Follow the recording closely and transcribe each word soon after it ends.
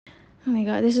Oh my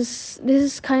god, this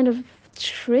is kind of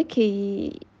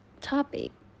tricky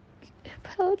topic,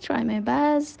 but I'll try my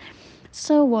best.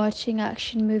 So watching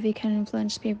action movie can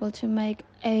influence people to make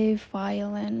a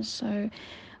violence. So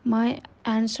my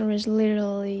answer is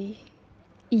literally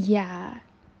yeah,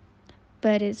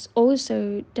 but it's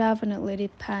also definitely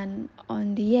depend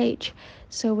on the age.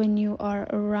 So when you are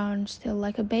around still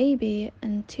like a baby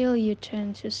until you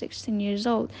turn to 16 years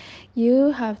old,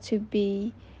 you have to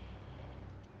be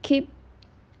keep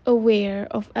aware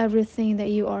of everything that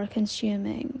you are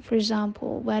consuming. For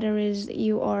example, whether is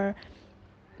you are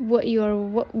what you are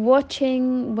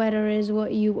watching, whether is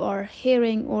what you are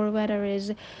hearing, or whether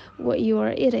is what you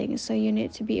are eating. So you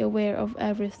need to be aware of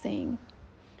everything.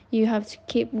 You have to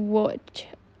keep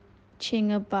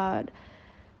watching about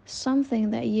something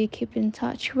that you keep in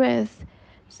touch with,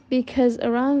 because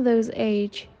around those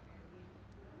age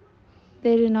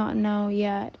they do not know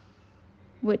yet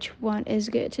which one is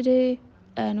good to do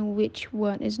and which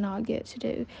one is not good to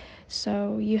do.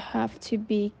 So you have to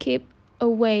be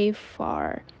away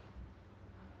far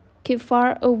keep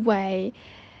far away,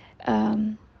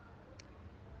 um,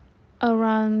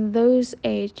 around those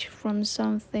age from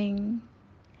something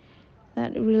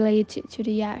that related to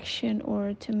the action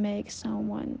or to make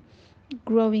someone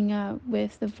growing up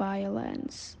with the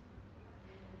violence.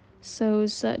 So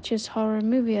such as horror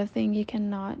movie, I think you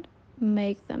cannot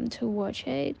make them to watch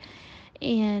it.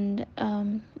 And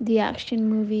the action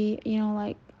movie,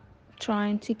 like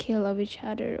trying to kill of each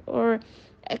other, or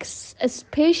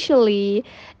especially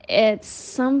it's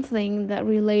something that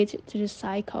related to the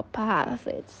psychopath.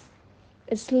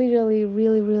 It's literally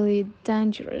really really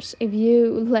dangerous if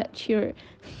you let your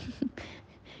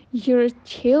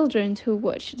children to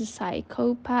watch the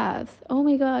psychopath. Oh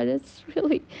my god, it's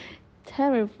really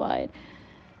terrified.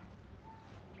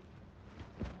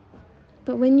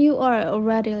 But when you are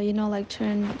already, like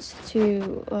turned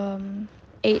to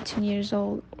 18 years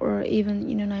old, or even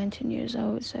 19 years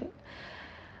old, so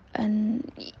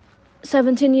and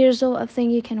 17 years old, I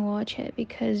think you can watch it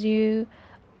because you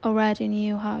already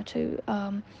knew how to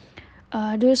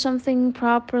do something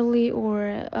properly,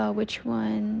 or which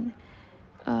one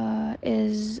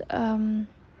is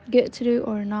good to do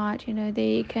or not.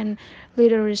 They can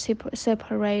literally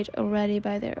separate already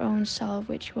by their own self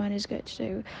which one is good to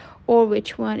do, or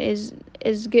which one is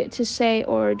good to say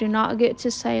or do not good to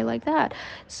say, like that.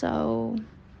 So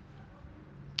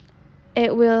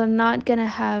it will not gonna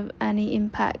have any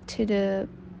impact to the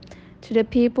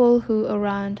people who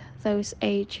around those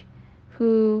age,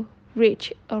 who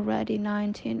reach already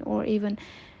 19 or even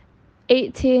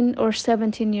 18 or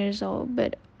 17 years old.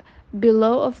 But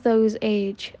below of those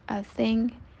age, I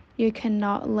think you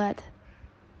cannot let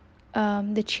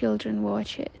the children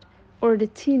watch it, or the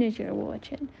teenager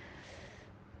watch it.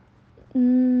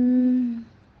 mm,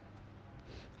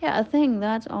 yeah, I think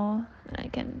that's all I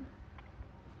can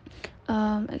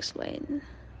explain.